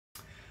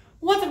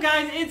What's up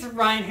guys, it's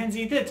Ryan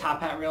Hensey, the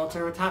Top Hat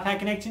Realtor with Top Hat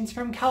Connections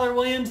from Keller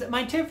Williams.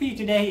 My tip for you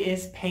today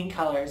is paint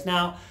colors.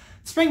 Now,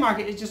 spring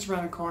market is just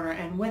around the corner,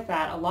 and with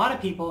that, a lot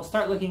of people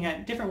start looking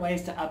at different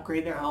ways to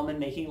upgrade their home and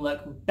making it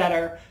look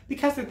better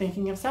because they're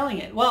thinking of selling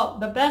it. Well,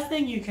 the best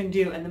thing you can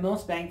do and the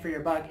most bang for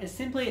your buck is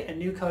simply a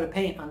new coat of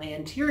paint on the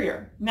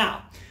interior.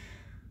 Now,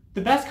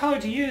 the best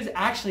color to use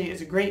actually is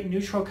a great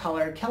neutral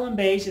color. Kilim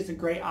Beige is a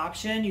great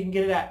option. You can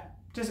get it at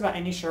just about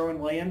any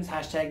Sherwin-Williams,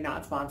 hashtag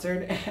not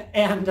sponsored.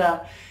 And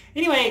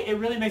anyway, it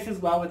really mixes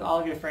well with all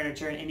of your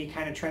furniture and any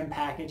kind of trim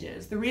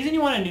packages. The reason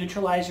you want to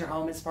neutralize your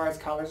home as far as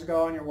colors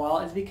go on your wall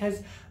is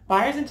because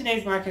buyers in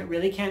today's market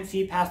really can't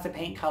see past the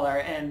paint color,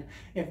 and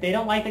if they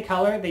don't like the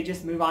color, they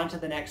just move on to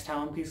the next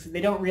home because they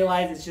don't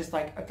realize it's just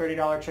like a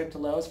 $30 trip to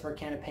Lowe's for a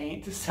can of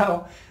paint.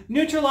 So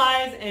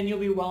neutralize and you'll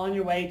be well on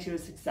your way to a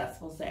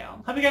successful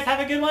sale. Hope you guys have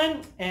a good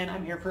one, and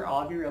I'm here for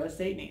all of your real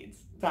estate needs.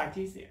 Talk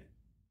to you soon.